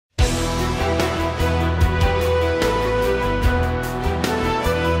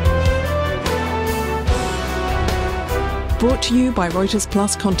Brought to you by Reuters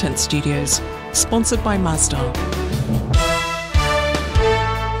Plus Content Studios. Sponsored by Masdar.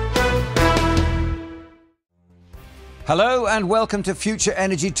 Hello and welcome to Future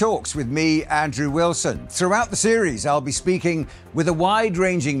Energy Talks with me, Andrew Wilson. Throughout the series, I'll be speaking with a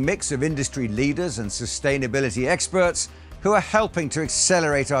wide-ranging mix of industry leaders and sustainability experts who are helping to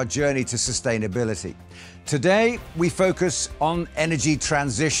accelerate our journey to sustainability. Today, we focus on energy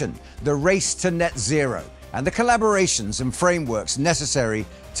transition, the race to net zero, and the collaborations and frameworks necessary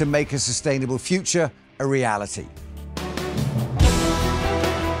to make a sustainable future a reality.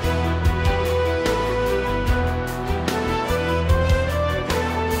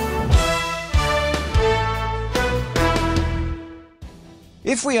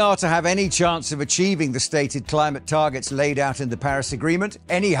 If we are to have any chance of achieving the stated climate targets laid out in the Paris Agreement,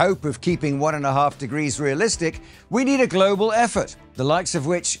 any hope of keeping 1.5 degrees realistic, we need a global effort, the likes of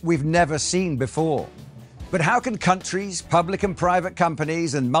which we've never seen before. But how can countries, public and private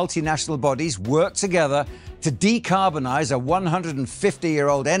companies and multinational bodies work together to decarbonize a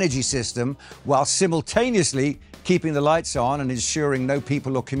 150-year-old energy system while simultaneously keeping the lights on and ensuring no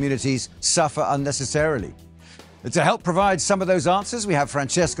people or communities suffer unnecessarily? To help provide some of those answers, we have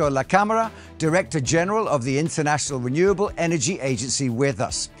Francesco La Camera, Director General of the International Renewable Energy Agency, with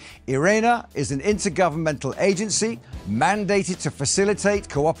us. IRENA is an intergovernmental agency mandated to facilitate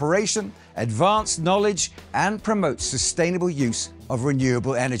cooperation, advance knowledge, and promote sustainable use of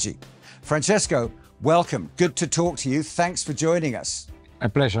renewable energy. Francesco, welcome. Good to talk to you. Thanks for joining us. My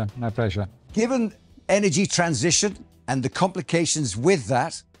pleasure. My pleasure. Given energy transition and the complications with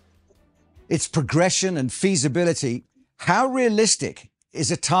that, its progression and feasibility, how realistic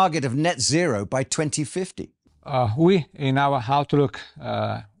is a target of net zero by 2050? In our outlook,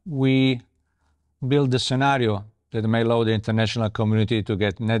 we build the scenario that may allow the international community to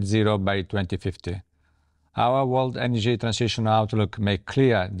get net zero by 2050. Our World Energy Transition Outlook makes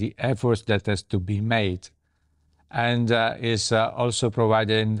clear the efforts that has to be made, and is also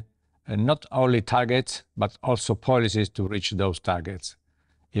providing not only targets, but also policies to reach those targets.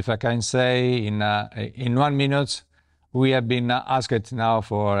 If I can say in 1 minute, we have been asked now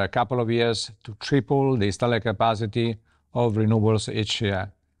for a couple of years to triple the installed capacity of renewables each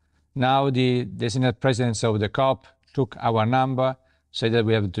year. Now the designated presidents of the COP took our number, said that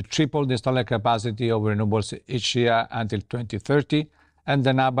we have to triple the installed capacity of renewables each year until 2030, and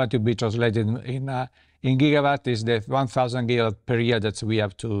the number to be translated in gigawatt is the 1,000 gigawatt per year that we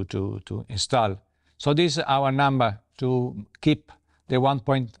have to install. So this is our number to keep the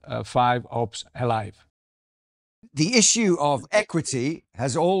 1.5 ops alive. The issue of equity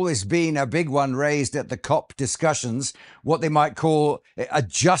has always been a big one raised at the COP discussions, what they might call a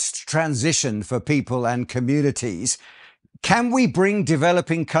just transition for people and communities. Can we bring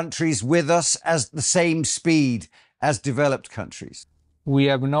developing countries with us at the same speed as developed countries? We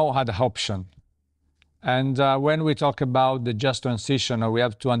have no other option. And when we talk about the just transition, we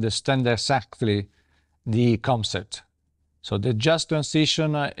have to understand exactly the concept. So the just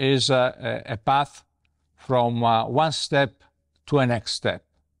transition is a path from one step to a next step.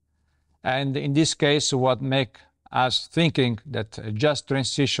 And in this case, what makes us thinking that a just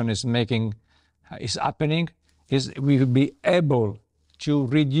transition is happening is we will be able to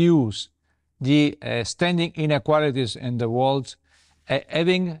reduce the standing inequalities in the world,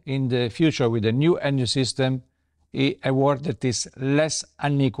 having in the future with the new energy system a world that is less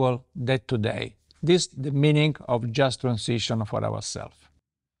unequal than today. This is the meaning of just transition for ourselves.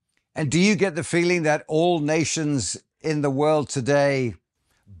 And do you get the feeling that all nations in the world today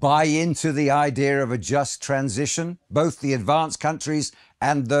buy into the idea of a just transition, both the advanced countries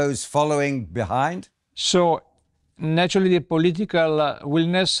and those following behind? So naturally, the political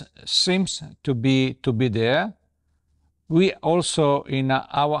willingness seems to be there. We also, in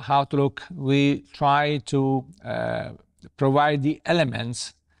our outlook, we try to provide the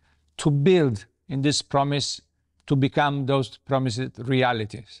elements to build in this promise to become those promised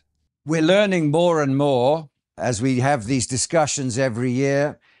realities. We're learning more and more as we have these discussions every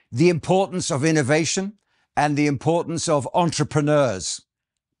year, the importance of innovation and the importance of entrepreneurs.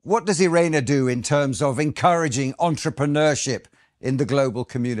 What does IRENA do in terms of encouraging entrepreneurship in the global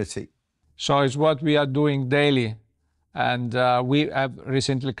community? So it's what we are doing daily. And we have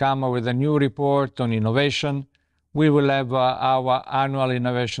recently come up with a new report on innovation. We will have our annual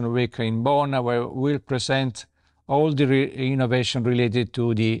Innovation Week in Bonn, where we'll present all the innovation related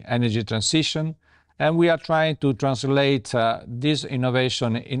to the energy transition. And we are trying to translate this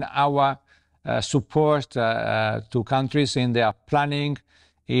innovation in our support to countries in their planning,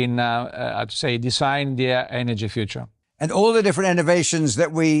 in, design their energy future. And all the different innovations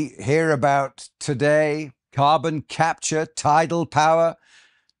that we hear about today, carbon capture, tidal power,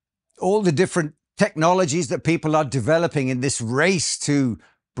 all the different technologies that people are developing in this race to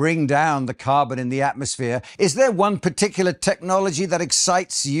bring down the carbon in the atmosphere. Is there one particular technology that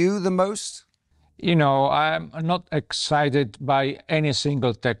excites you the most? You know, I'm not excited by any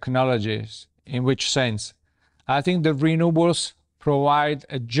single technologies. In which sense? I think the renewables provide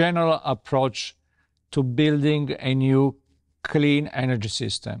a general approach to building a new clean energy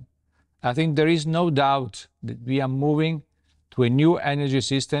system. I think there is no doubt that we are moving to a new energy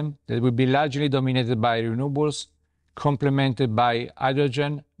system that will be largely dominated by renewables, complemented by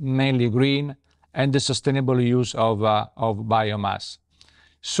hydrogen, mainly green, and the sustainable use of biomass.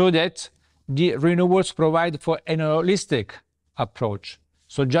 So that the renewables provide for an holistic approach.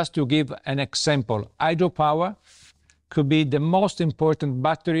 So just to give an example, hydropower could be the most important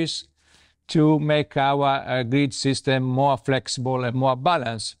batteries to make our grid system more flexible and more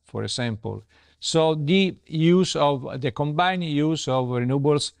balanced, for example. So the combined use of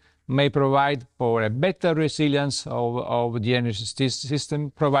renewables may provide for a better resilience of the energy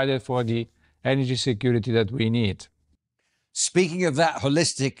system, provided for the energy security that we need. Speaking of that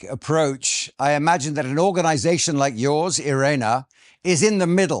holistic approach, I imagine that an organization like yours, IRENA, is in the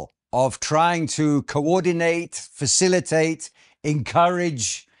middle of trying to coordinate, facilitate,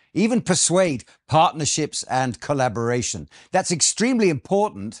 encourage, even persuade partnerships and collaboration. That's extremely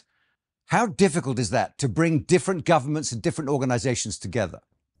important. How difficult is that to bring different governments and different organizations together?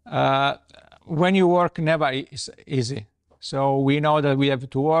 When you work, never is easy. So we know that we have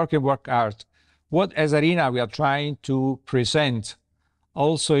to work and work hard. What as IRENA we are trying to present,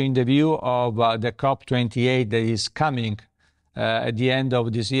 also in the view of the COP28 that is coming at the end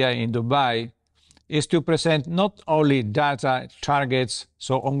of this year in Dubai, is to present not only data targets,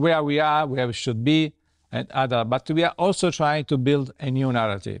 so on where we are, where we should be, and other, but we are also trying to build a new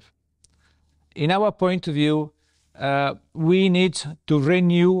narrative. In our point of view, we need to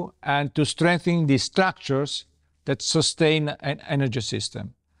renew and to strengthen the structures that sustain an energy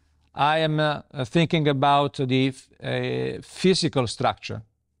system. I am thinking about the physical structure.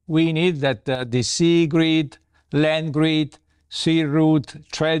 We need that the sea grid, land grid, sea route,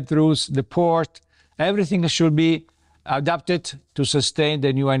 trade routes, the port, everything should be adapted to sustain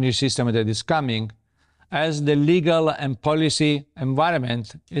the new energy system that is coming, as the legal and policy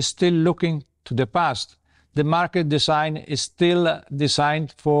environment is still looking to the past. The market design is still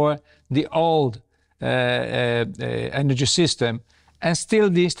designed for the old energy system, and still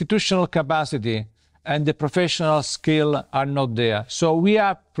the institutional capacity and the professional skill are not there. So we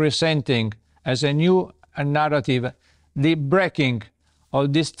are presenting as a new narrative the breaking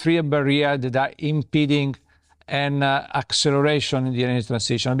of these three barriers that are impeding an acceleration in the energy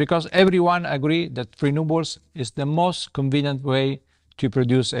transition, because everyone agrees that renewables is the most convenient way to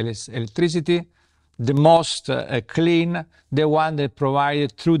produce electricity, the most clean, the one that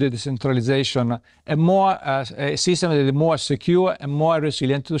provided through the decentralization a system that is more secure and more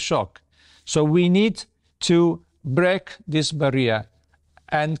resilient to shock. So we need to break this barrier.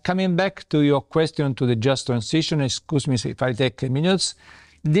 And coming back to your question to the just transition, excuse me if I take minutes,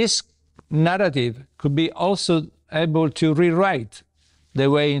 this narrative could be also able to rewrite the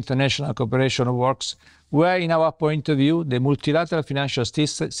way international cooperation works, where in our point of view, the multilateral financial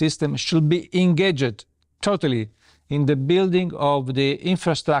system should be engaged totally in the building of the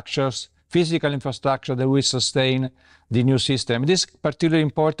infrastructures, physical infrastructure that will sustain the new system. This is particularly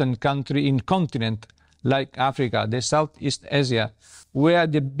important in continent like Africa, the Southeast Asia, where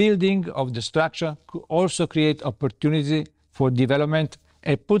the building of the structure could also create opportunity for development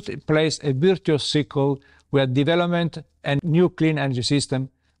and put in place a virtuous cycle where development and new clean energy system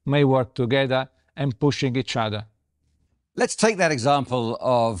may work together and pushing each other. Let's take that example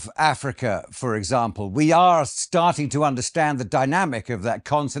of Africa, for example. We are starting to understand the dynamic of that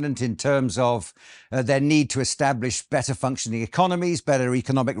continent in terms of their need to establish better functioning economies, better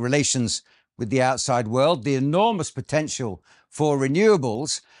economic relations with the outside world, the enormous potential for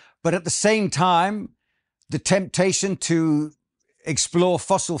renewables, but at the same time, the temptation to explore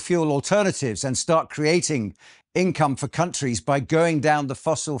fossil fuel alternatives and start creating income for countries by going down the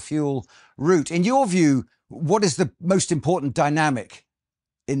fossil fuel route. In your view, what is the most important dynamic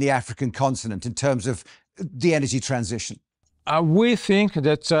in the African continent in terms of the energy transition? We think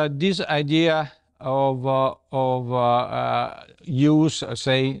that this idea of use,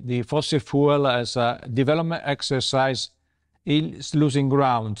 say, the fossil fuel as a development exercise is losing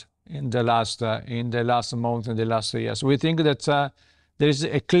ground in the last month and the last years. We think that there is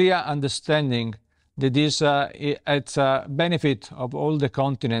a clear understanding that is at benefit of all the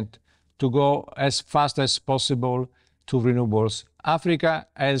continent to go as fast as possible to renewables. Africa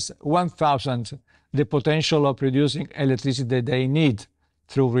has 1,000 the potential of producing electricity they need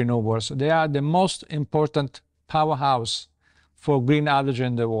through renewables. They are the most important powerhouse for green hydrogen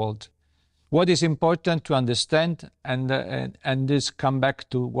in the world. What is important to understand, and this come back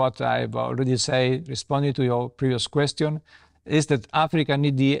to what I've already said, responding to your previous question, is that Africa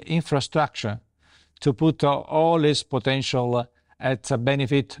needs the infrastructure to put all its potential at the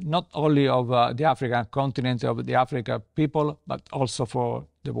benefit not only of the African continent, of the African people, but also for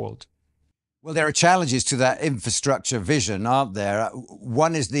the world. Well, there are challenges to that infrastructure vision, aren't there?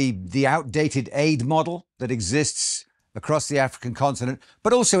 One is the outdated aid model that exists across the African continent,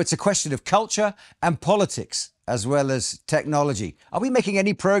 but also it's a question of culture and politics as well as technology. Are we making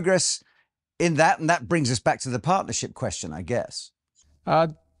any progress in that? And that brings us back to the partnership question, I guess.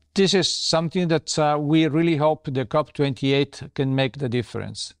 This is something that we really hope the COP28 can make the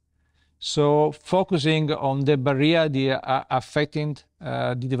difference. So focusing on the barrier affecting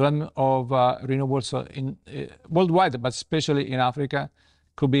the development of renewables worldwide, but especially in Africa,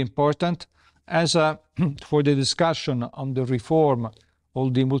 could be important. As for the discussion on the reform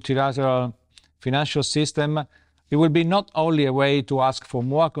of the multilateral financial system, it will be not only a way to ask for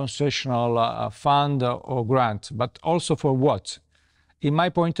more concessional fund or grant, but also for what? In my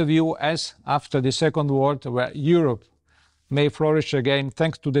point of view, as after the Second World, where Europe may flourish again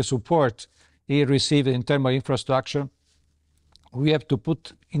thanks to the support it received in terms of infrastructure, we have to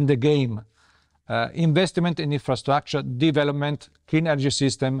put in the game investment in infrastructure, development, clean energy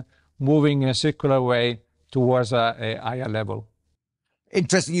system, moving in a circular way towards a higher level.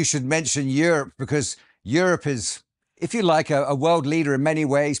 Interesting you should mention Europe, because Europe is, if you like, a world leader in many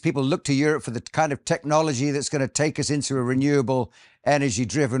ways. People look to Europe for the kind of technology that's going to take us into a renewable,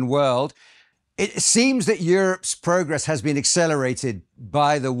 energy-driven world. It seems that Europe's progress has been accelerated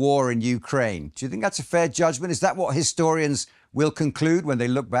by the war in Ukraine. Do you think that's a fair judgment? Is that what historians will conclude when they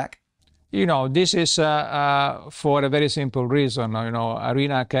look back? You know, this is for a very simple reason. You know,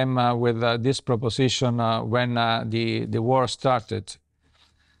 IRENA came with this proposition when the war started.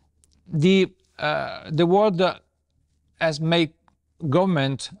 The world has made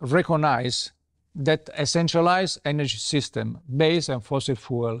government recognize that a centralized energy system based on fossil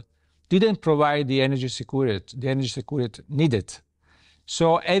fuel didn't provide the energy security needed.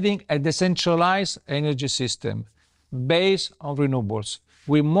 So having a decentralized energy system based on renewables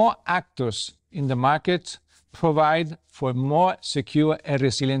with more actors in the market provide for a more secure and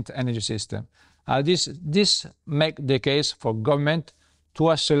resilient energy system. This makes the case for government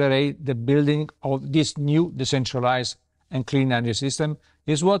to accelerate the building of this new decentralized and clean energy system.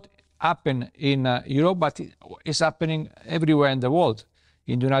 Is what happened in Europe, but it is happening everywhere in the world.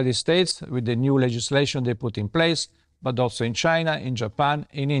 In the United States, with the new legislation they put in place, but also in China, in Japan,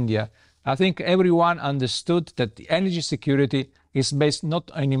 in India. I think everyone understood that the energy security is based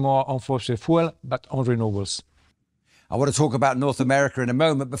not anymore on fossil fuel, but on renewables. I want to talk about North America in a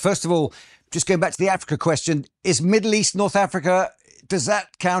moment, but first of all, just going back to the Africa question, is Middle East, North Africa, does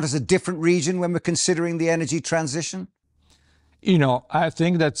that count as a different region when we're considering the energy transition? You know, I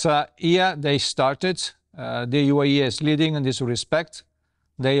think that here they started, the UAE is leading in this respect.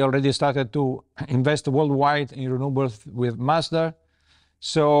 They already started to invest worldwide in renewables with Masdar.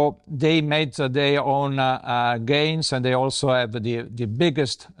 So they made their own gains, and they also have the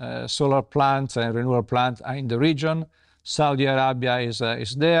biggest solar plants and renewable plants in the region. Saudi Arabia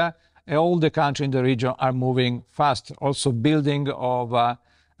is there. And all the countries in the region are moving fast, also building of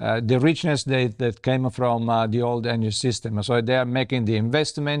the richness that came from the old energy system. So they are making the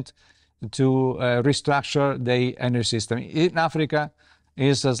investment to restructure the energy system. In Africa,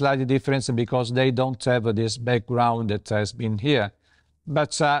 is a slightly different because they don't have this background that has been here.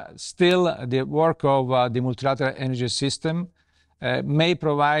 But still, the work of the multilateral energy system may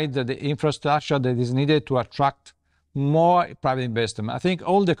provide the infrastructure that is needed to attract more private investment. I think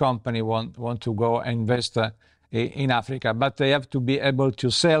all the companies want to go and invest in Africa, but they have to be able to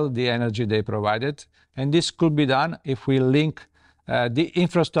sell the energy they provided. And this could be done if we link the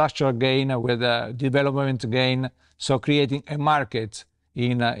infrastructure gain with the development gain, so creating a market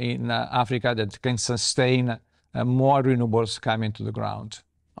in Africa that can sustain more renewables coming to the ground.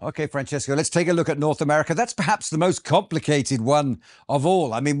 Okay, Francesco, let's take a look at North America. That's perhaps the most complicated one of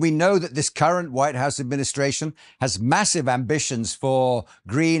all. I mean, we know that this current White House administration has massive ambitions for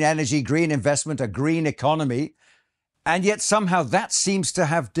green energy, green investment, a green economy. And yet somehow that seems to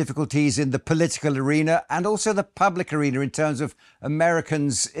have difficulties in the political arena and also the public arena in terms of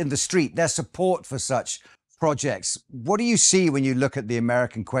Americans in the street, their support for such projects. What do you see when you look at the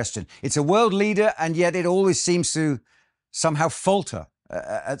American question? It's a world leader, and yet it always seems to somehow falter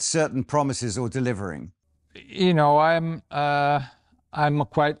at certain promises or delivering. You know, I'm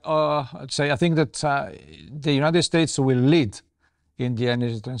quite, I'd say, I think that the United States will lead in the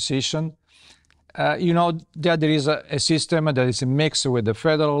energy transition. You know, there is a system that is a mix with the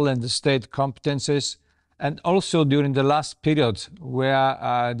federal and the state competencies. And also during the last period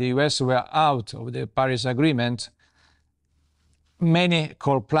where the US were out of the Paris Agreement, many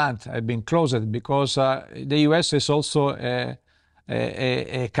coal plants have been closed because the US is also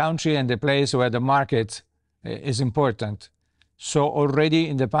a country and a place where the market is important. So already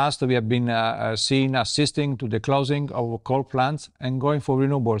in the past we have been assisting to the closing of coal plants and going for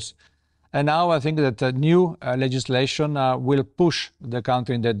renewables. And now I think that the new legislation will push the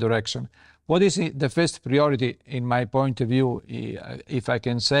country in that direction. What is the first priority, in my point of view, if I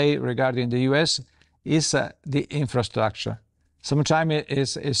can say, regarding the US, is the infrastructure. Sometimes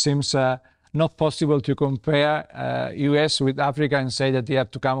it seems not possible to compare US with Africa and say that they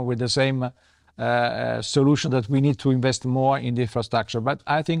have to come with the same solution, that we need to invest more in the infrastructure. But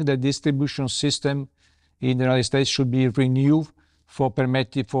I think the distribution system in the United States should be renewed for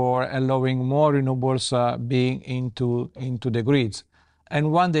allowing more renewables being into the grids.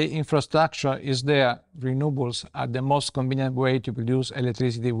 And when the infrastructure is there, renewables are the most convenient way to produce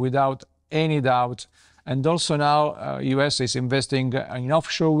electricity without any doubt. And also now US is investing in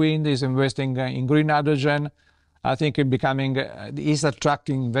offshore wind, is investing in green hydrogen. I think it is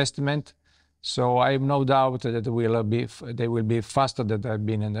attracting investment. So I have no doubt that they will be faster than they've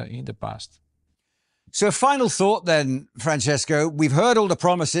been in the past. So final thought then, Francesco. We've heard all the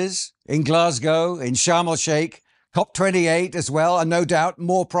promises in Glasgow, in Sharm el-Sheikh, COP28 as well, and no doubt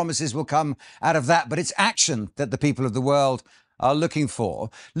more promises will come out of that. But it's action that the people of the world are looking for.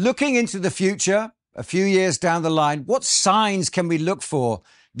 Looking into the future, a few years down the line, what signs can we look for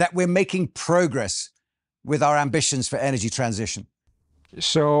that we're making progress with our ambitions for energy transition?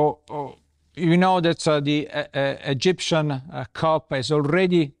 So, you know that the Egyptian COP has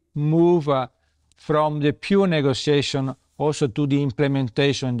already moved from the pure negotiation also to the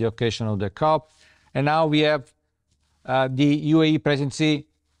implementation and the occasion of the COP. And now we have the UAE presidency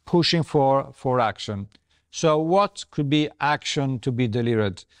pushing for action. So what could be action to be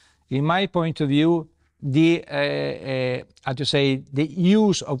delivered? In my point of view, the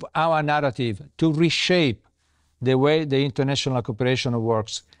use of our narrative to reshape the way the international cooperation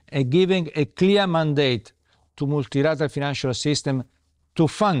works and giving a clear mandate to multilateral financial system to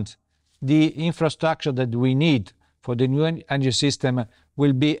fund the infrastructure that we need for the new energy system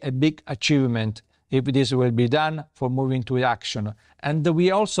will be a big achievement if this will be done for moving to action. And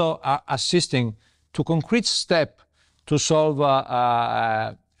we also are assisting to concrete steps to solve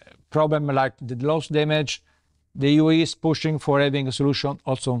a problem like the loss damage. The UAE is pushing for having a solution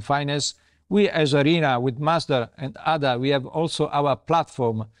also on finance. We as IRENA, with Masdar and other, we have also our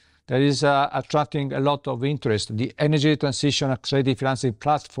platform that is attracting a lot of interest, the Energy Transition Accelerated Financing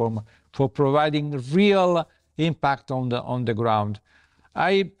Platform, for providing real impact on the ground.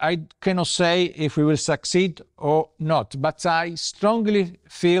 I cannot say if we will succeed or not, but I strongly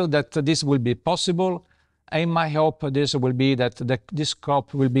feel that this will be possible. And my hope this will be that this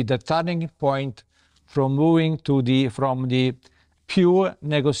COP will be the turning point from moving from the pure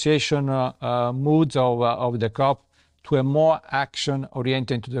negotiation mood of the COP to a more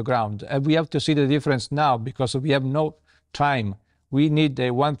action-oriented to the ground. And we have to see the difference now because we have no time. We need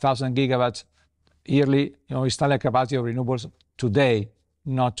a 1,000 gigawatts yearly installed capacity of renewables today,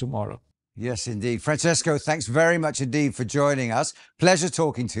 not tomorrow. Yes, indeed. Francesco, thanks very much indeed for joining us. Pleasure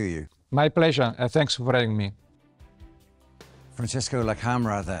talking to you. My pleasure. Thanks for having me. Francesco La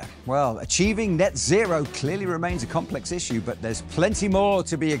Camera there. Well, achieving net zero clearly remains a complex issue, but there's plenty more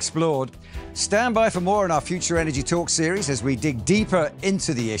to be explored. Stand by for more in our Future Energy Talks series as we dig deeper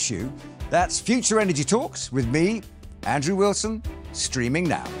into the issue. That's Future Energy Talks with me, Andrew Wilson, streaming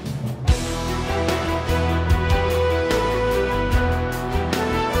now.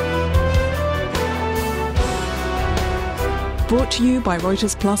 Brought to you by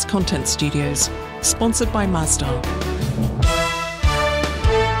Reuters Plus Content Studios, sponsored by Masdar.